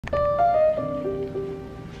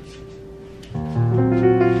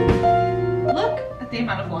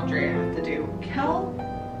amount of laundry I have to do. Kel,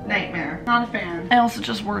 nightmare. Not a fan. I also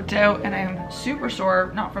just worked out and I'm super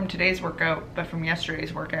sore, not from today's workout, but from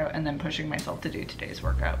yesterday's workout and then pushing myself to do today's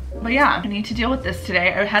workout. But yeah, I need to deal with this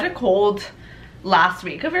today. I had a cold last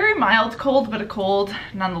week, a very mild cold, but a cold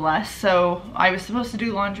nonetheless. So I was supposed to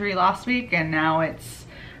do laundry last week and now it's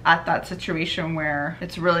at that situation where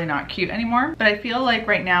it's really not cute anymore. But I feel like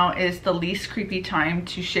right now is the least creepy time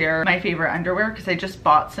to share my favorite underwear because I just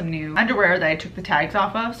bought some new underwear that I took the tags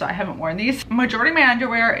off of, so I haven't worn these. Majority of my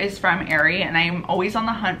underwear is from Aerie and I'm always on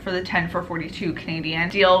the hunt for the 10 for 42 Canadian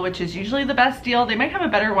deal, which is usually the best deal. They might have a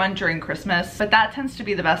better one during Christmas, but that tends to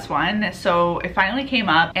be the best one. So it finally came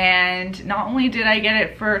up and not only did I get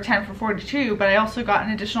it for 10 for 42, but I also got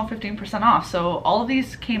an additional 15% off. So all of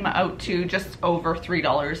these came out to just over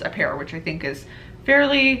 $3 a pair, which I think is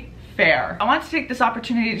fairly fair. I want to take this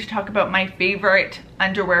opportunity to talk about my favorite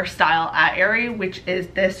underwear style at Aerie, which is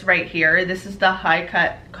this right here. This is the high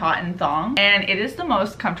cut cotton thong and it is the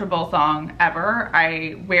most comfortable thong ever.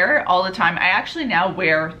 I wear it all the time. I actually now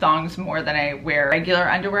wear thongs more than I wear regular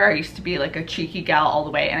underwear. I used to be like a cheeky gal all the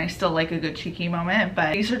way and I still like a good cheeky moment,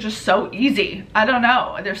 but these are just so easy. I don't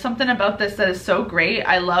know, there's something about this that is so great.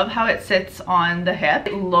 I love how it sits on the hip.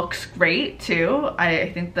 It looks great too. I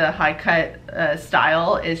think the high cut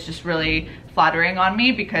style is just really flattering on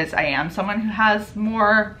me because I am someone who has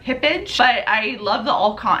more hippage, but I love the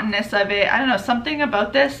all cottonness of it. I don't know, something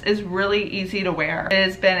about this is really easy to wear. It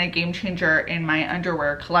has been a game changer in my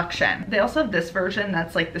underwear collection. They also have this version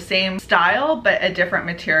that's like the same style but a different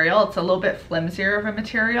material. It's a little bit flimsier of a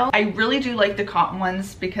material. I really do like the cotton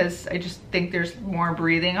ones because I just think there's more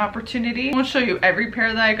breathing opportunity. I won't show you every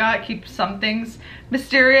pair that I got, keep some things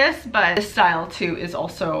mysterious, but this style too is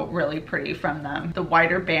also really pretty from them. The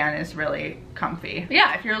wider band is really comfy. But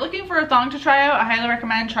yeah, if you're looking for a thong to try out, I highly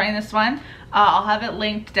recommend trying this one. I'll have it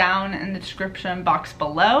linked down in the description box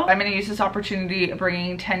below. I'm going to use this opportunity of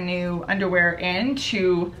bringing 10 new underwear in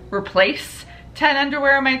to replace 10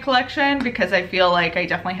 underwear in my collection because I feel like I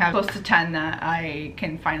definitely have close to 10 that I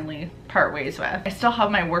can finally part ways with. I still have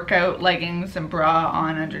my workout leggings and bra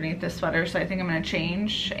on underneath this sweater, so I think I'm going to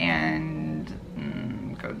change and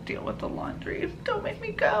go deal with the laundry. Don't make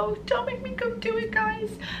me go. Don't make me go do it,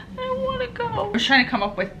 guys. I don't want to go. I was trying to come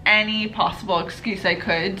up with any possible excuse I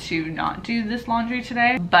could to not do this laundry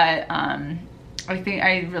today, but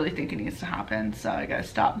I really think it needs to happen, so I gotta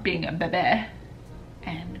stop being a bebe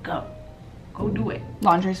and go do it.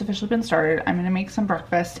 Laundry's officially been started. I'm gonna make some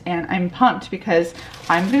breakfast and I'm pumped because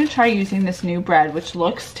I'm gonna try using this new bread, which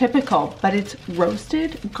looks typical, but it's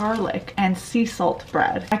roasted garlic and sea salt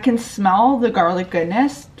bread. I can smell the garlic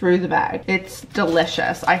goodness through the bag. It's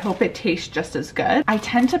delicious. I hope it tastes just as good. I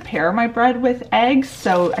tend to pair my bread with eggs,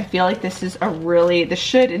 so I feel like this is this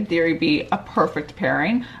should in theory be a perfect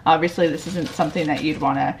pairing. Obviously this isn't something that you'd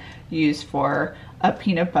wanna use for a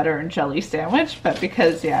peanut butter and jelly sandwich, but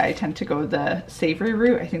because yeah, I tend to go the savory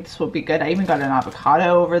route, I think this will be good. I even got an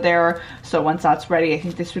avocado over there, so once that's ready, I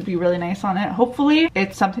think this would be really nice on it. Hopefully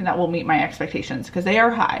it's something that will meet my expectations because they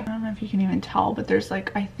are high. I don't know if you can even tell, but there's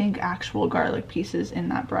like, I think actual garlic pieces in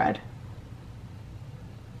that bread.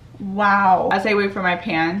 Wow. As I wait for my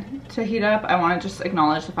pan to heat up, I want to just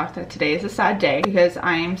acknowledge the fact that today is a sad day because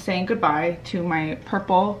I'm saying goodbye to my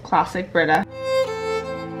purple classic Brita.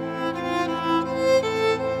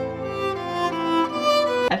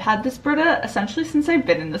 I've had this Brita essentially since I've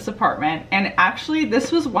been in this apartment, and actually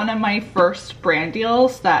this was one of my first brand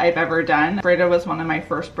deals that I've ever done. Brita was one of my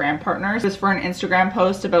first brand partners. It was for an Instagram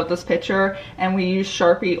post about this picture, and we used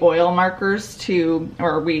Sharpie oil markers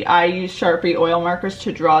I used Sharpie oil markers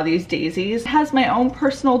to draw these daisies. It has my own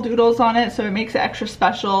personal doodles on it, so it makes it extra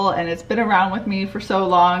special, and it's been around with me for so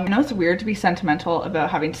long. I know it's weird to be sentimental about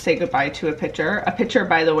having to say goodbye to a picture,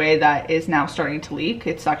 by the way, that is now starting to leak.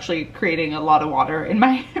 It's actually creating a lot of water in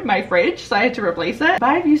my fridge, so I had to replace it. But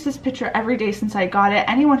I've used this picture every day since I got it.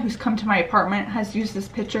 Anyone who's come to my apartment has used this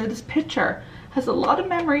picture. This picture has a lot of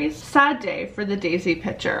memories. Sad day for the daisy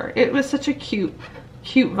picture. It was such a cute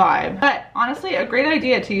vibe. But honestly, a great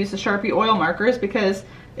idea to use the Sharpie oil markers because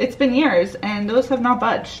it's been years and those have not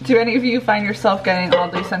budged. Do any of you find yourself getting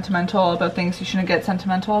oddly sentimental about things you shouldn't get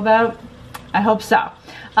sentimental about? I hope so.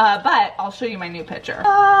 But I'll show you my new picture.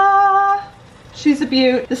 She's a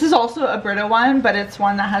beaut. This is also a Brita one, but it's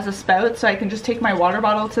one that has a spout, so I can just take my water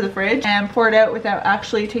bottle to the fridge and pour it out without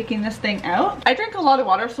actually taking this thing out. I drink a lot of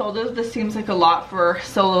water, so although this seems like a lot for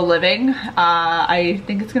solo living, I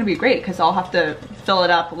think it's gonna be great because I'll have to fill it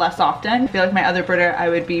up less often. I feel like my other Brita I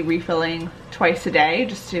would be refilling twice a day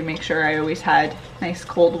just to make sure I always had nice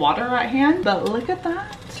cold water at hand. But look at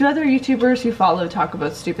that. Do other YouTubers you follow talk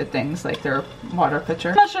about stupid things like their water pitcher?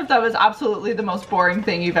 I'm not sure if that was absolutely the most boring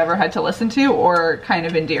thing you've ever had to listen to or kind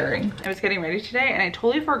of endearing. I was getting ready today and I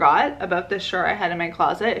totally forgot about this shirt I had in my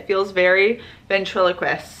closet. It feels very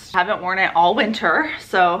ventriloquist. I haven't worn it all winter,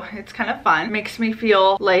 so it's kind of fun. Makes me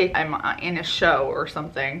feel like I'm in a show or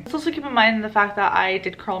something. Let's also keep in mind the fact that I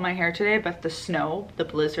did curl my hair today, but the snow, the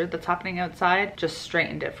blizzard that's happening outside just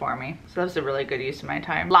straightened it for me. So that was a really good use of my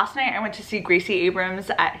time. Last night I went to see Gracie Abrams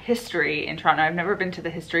at History in Toronto. I've never been to the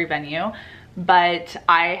History venue, but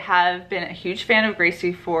I have been a huge fan of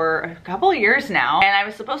Gracie for a couple of years now, and I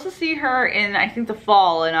was supposed to see her in, I think, the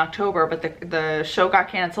fall in October, but the show got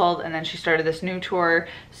canceled and then she started this new tour,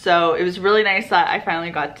 so it was really nice that I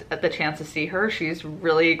finally got the chance to see her. She's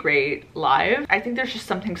really great live. I think there's just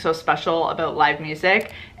something so special about live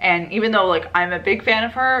music, and even though like I'm a big fan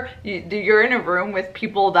of her, you're in a room with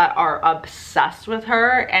people that are obsessed with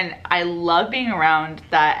her, and I love being around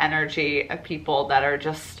that energy of people that are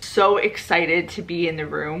just so excited to be in the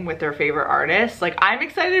room with their favorite artist. Like, I'm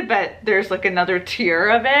excited, but there's like another tier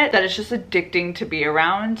of it that is just addicting to be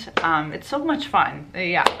around. It's so much fun.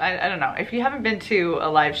 Yeah, I don't know. If you haven't been to a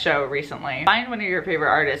live show recently, find one of your favorite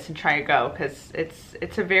artists and try to go, because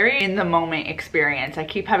it's a very in the moment experience. I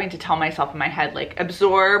keep having to tell myself in my head, like,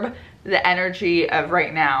 absorb the energy of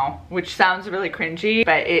right now, which sounds really cringy,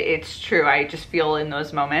 but it's true. I just feel in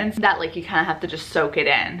those moments that like you kind of have to just soak it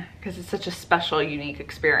in, because it's such a special, unique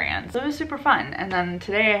experience. So it was super fun. And then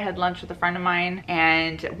today I had lunch with a friend of mine,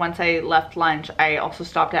 and once I left lunch I also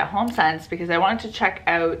stopped at HomeSense because I wanted to check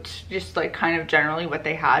out just like kind of generally what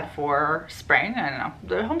they had for spring. I don't know,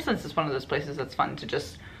 the HomeSense is one of those places that's fun to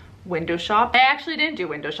just window shop. I actually didn't do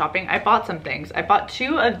window shopping. I bought some things. I bought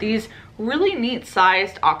 2 of these really neat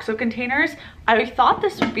sized OXO containers. I thought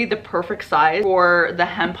this would be the perfect size for the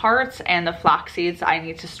hemp hearts and the flax seeds I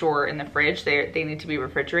need to store in the fridge. They need to be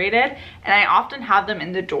refrigerated, and I often have them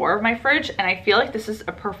in the door of my fridge, and I feel like this is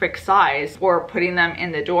a perfect size for putting them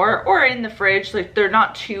in the door or in the fridge. Like, they're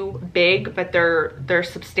not too big, but they're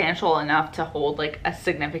substantial enough to hold like a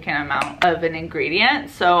significant amount of an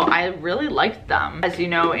ingredient. So I really liked them. As you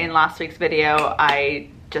know, in last week's video, I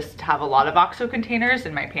just have a lot of OXO containers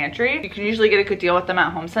in my pantry. You can usually get a good deal with them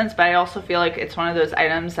at HomeSense, but I also feel like it's one of those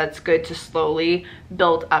items that's good to slowly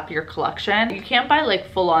build up your collection. You can't buy like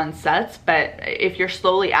full-on sets, but if you're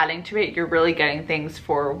slowly adding to it, you're really getting things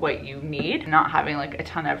for what you need, not having like a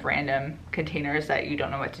ton of random containers that you don't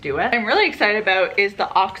know what to do with. What I'm really excited about is the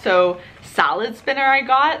OXO salad spinner I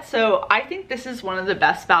got. So I think this is one of the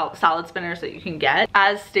best salad spinners that you can get,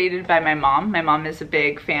 as stated by my mom. My mom is a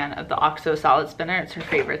big fan of the OXO salad spinner. It's her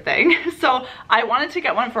favorite thing. So I wanted to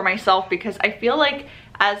get one for myself because I feel like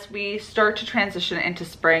as we start to transition into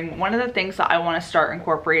spring, one of the things that I want to start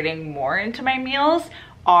incorporating more into my meals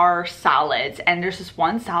are salads. And there's this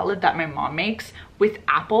one salad that my mom makes with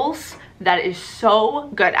apples that is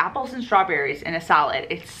so good. Apples and strawberries in a salad.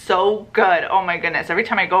 It's so good. Oh my goodness. Every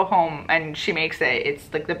time I go home and she makes it,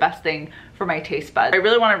 it's like the best thing for my taste buds. I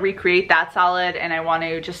really want to recreate that salad, and I want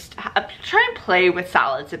to just try and play with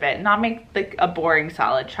salads a bit, not make like a boring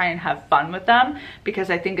salad, try and have fun with them, because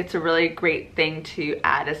I think it's a really great thing to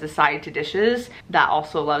add as a side to dishes that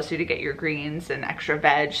also allows you to get your greens and extra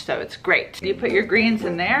veg, so it's great. You put your greens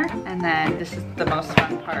in there, and then this is the most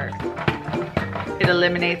fun part. It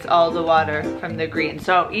eliminates all the water from the greens.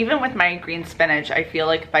 So even with my green spinach, I feel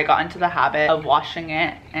like if I got into the habit of washing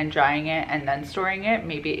it and drying it and then storing it,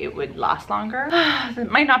 maybe it would last longer.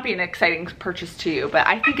 It might not be an exciting purchase to you, but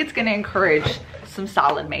I think it's gonna encourage some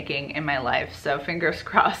salad making in my life, so fingers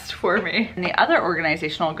crossed for me. And the other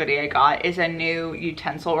organizational goodie I got is a new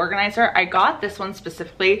utensil organizer. I got this one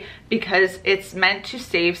specifically because it's meant to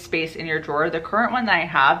save space in your drawer. The current one that I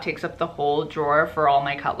have takes up the whole drawer for all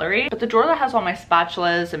my cutlery, but the drawer that has all my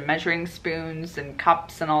spatulas and measuring spoons and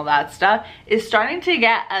cups and all that stuff is starting to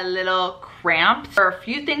get a little cramped. There are a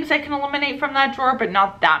few things I can eliminate from that drawer, but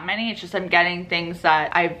not that many. It's just I'm getting things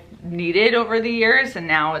that I've needed over the years, and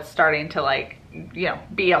now it's starting to like, you know,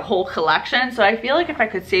 be a whole collection. So I feel like if I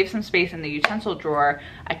could save some space in the utensil drawer,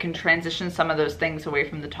 I can transition some of those things away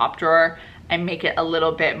from the top drawer and make it a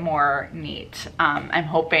little bit more neat. I'm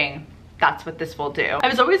hoping that's what this will do. I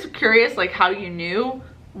was always curious like how you knew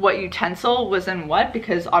what utensil was in what,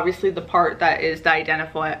 because obviously the part that is the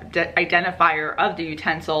identifier of the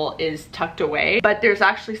utensil is tucked away, but there's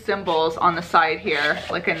actually symbols on the side here,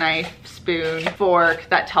 like a knife, spoon, fork,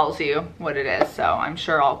 that tells you what it is. So I'm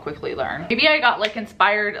sure I'll quickly learn. Maybe I got like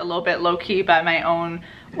inspired a little bit low-key by my own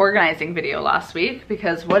organizing video last week,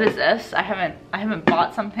 because what is this? I haven't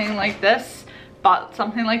bought something like this, bought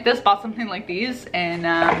something like these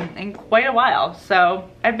in quite a while. So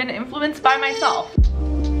I've been influenced by myself.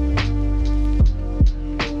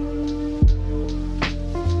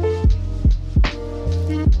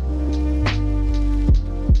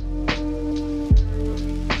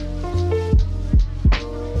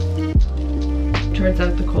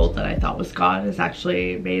 that I thought was gone has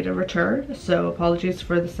actually made a return. So apologies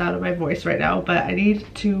for the sound of my voice right now, but I need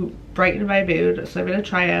to brighten my mood. So I'm going to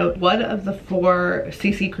try out one of the 4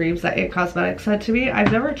 CC creams that It Cosmetics sent to me.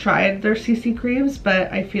 I've never tried their CC creams,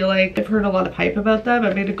 but I feel like I've heard a lot of hype about them.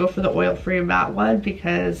 I'm going to go for the oil-free matte one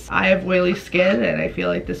because I have oily skin and I feel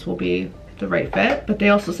like this will be the right fit. But they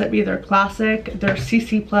also sent me their classic, their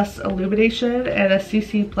CC plus illumination, and a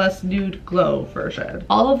CC plus nude glow version.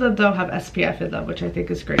 All of them though have SPF in them, which I think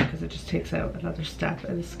is great because it just takes out another step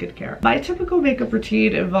in the skincare. My typical makeup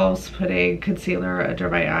routine involves putting concealer under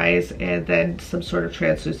my eyes and then some sort of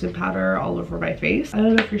translucent powder all over my face. I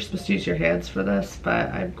don't know if you're supposed to use your hands for this,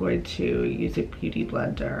 but I'm going to use a beauty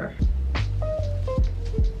blender.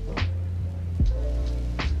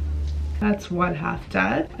 That's 1/2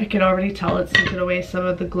 done. I can already tell it's taken away some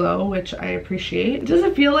of the glow, which I appreciate. It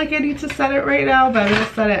doesn't feel like I need to set it right now, but I'm gonna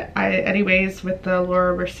set it anyways with the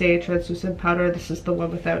Laura Mercier translucent powder. This is the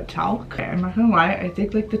one without talc. Okay, I'm not gonna lie, I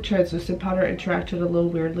think like the translucent powder interacted a little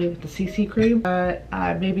weirdly with the CC cream, but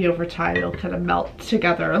maybe over time it'll kind of melt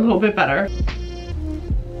together a little bit better.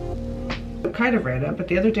 Kind of random, but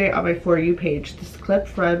the other day on my For You page, this clip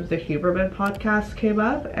from the Huberman podcast came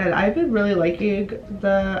up, and I've been really liking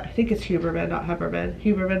the, I think it's Huberman, not Huberman,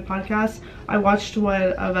 Huberman podcast. I watched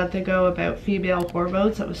one a month ago about female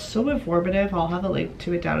hormones that was so informative. I'll have a link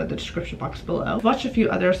to it down in the description box below. I've watched a few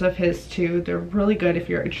others of his too. They're really good if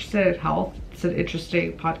you're interested in health. It's an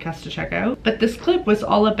interesting podcast to check out. But this clip was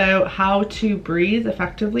all about how to breathe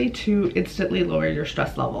effectively to instantly lower your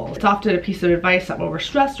stress levels. It's often a piece of advice that when we're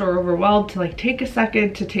stressed or overwhelmed to like take a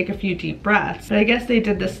second to take a few deep breaths. But I guess they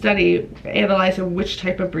did this study analyzing which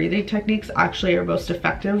type of breathing techniques actually are most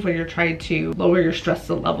effective when you're trying to lower your stress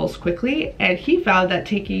levels quickly. And he found that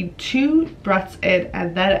taking 2 breaths in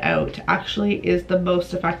and then out actually is the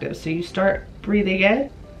most effective. So you start breathing in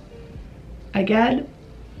again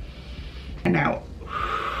and out.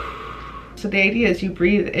 So the idea is you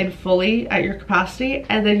breathe in fully at your capacity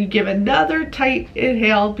and then you give another tight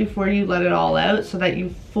inhale before you let it all out so that you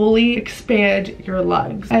fully expand your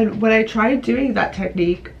lungs. And when I tried doing that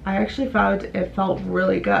technique, I actually found it felt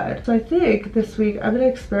really good. So I think this week I'm gonna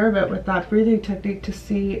experiment with that breathing technique to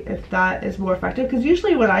see if that is more effective. Because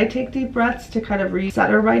usually when I take deep breaths to kind of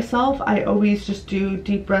recenter myself, I always just do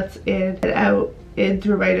deep breaths in and out, in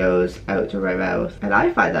through my nose, out through my mouth, and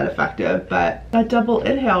I find that effective. But that double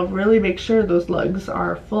inhale really makes sure those lungs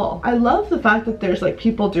are full. I love the fact that there's like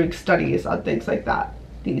people doing studies on things like that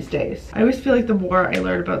these days. I always feel like the more I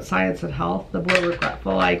learn about science and health, the more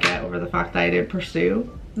regretful I get over the fact that I didn't pursue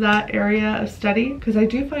that area of study, because I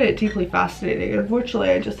do find it deeply fascinating.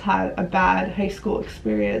 Unfortunately, I just had a bad high school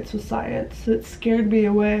experience with science, so it scared me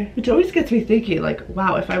away, which always gets me thinking like,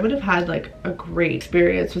 wow, if I would have had like a great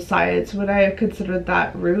experience with science, would I have considered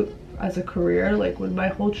that route as a career? Like, would my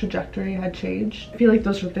whole trajectory had changed? I feel like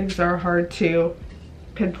those are things that are hard to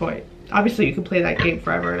pinpoint. Obviously you can play that game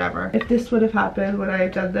forever and ever. If this would have happened, would I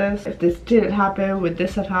have done this? If this didn't happen, would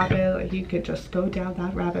this have happened? Like, you could just go down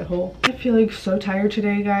that rabbit hole. I'm feeling so tired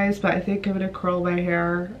today, guys, but I think I'm gonna curl my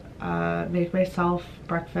hair, make myself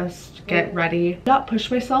breakfast, get ready. Not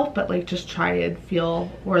push myself, but like just try and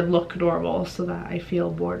feel or look normal so that I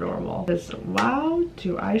feel more normal. Because wow,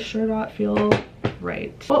 do I sure not feel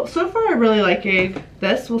right. Well, so far I'm really liking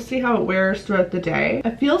this. We'll see how it wears throughout the day.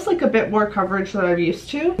 It feels like a bit more coverage than I'm used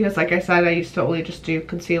to, because like I said, I used to only just do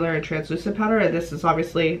concealer and translucent powder, and this is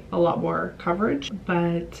obviously a lot more coverage.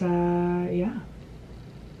 But yeah.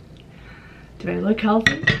 Did I look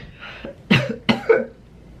healthy?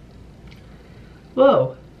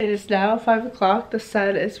 Whoa. It is now 5 o'clock. The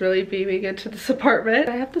sun is really beaming into this apartment.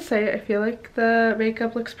 I have to say, I feel like the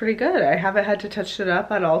makeup looks pretty good. I haven't had to touch it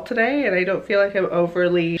up at all today, and I don't feel like I'm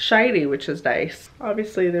overly shiny, which is nice.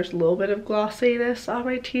 Obviously, there's a little bit of glossiness on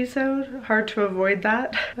my T-zone. Hard to avoid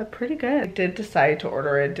that, but pretty good. I did decide to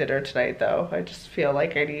order in dinner tonight, though. I just feel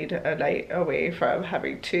like I need a night away from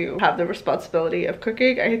having to have the responsibility of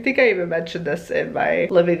cooking. I think I even mentioned this in my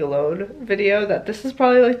living alone video, that this is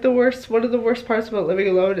probably like one of the worst parts about living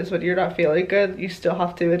alone is when you're not feeling good, you still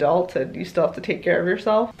have to adult and you still have to take care of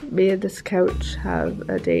yourself. Me and this couch have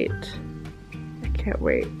a date. I can't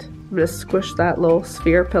wait. I'm gonna squish that little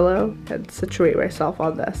sphere pillow and situate myself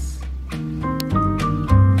on this.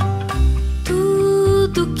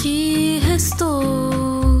 Tudo que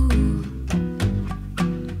restou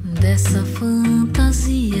dessa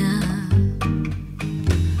fantasia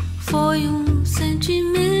foi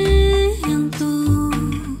sentimento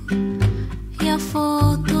e a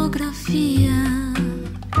fotografia,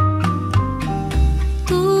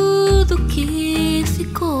 tudo que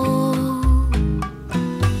ficou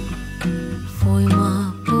foi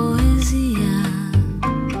uma poesia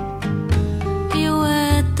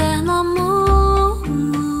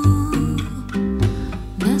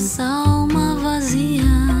sound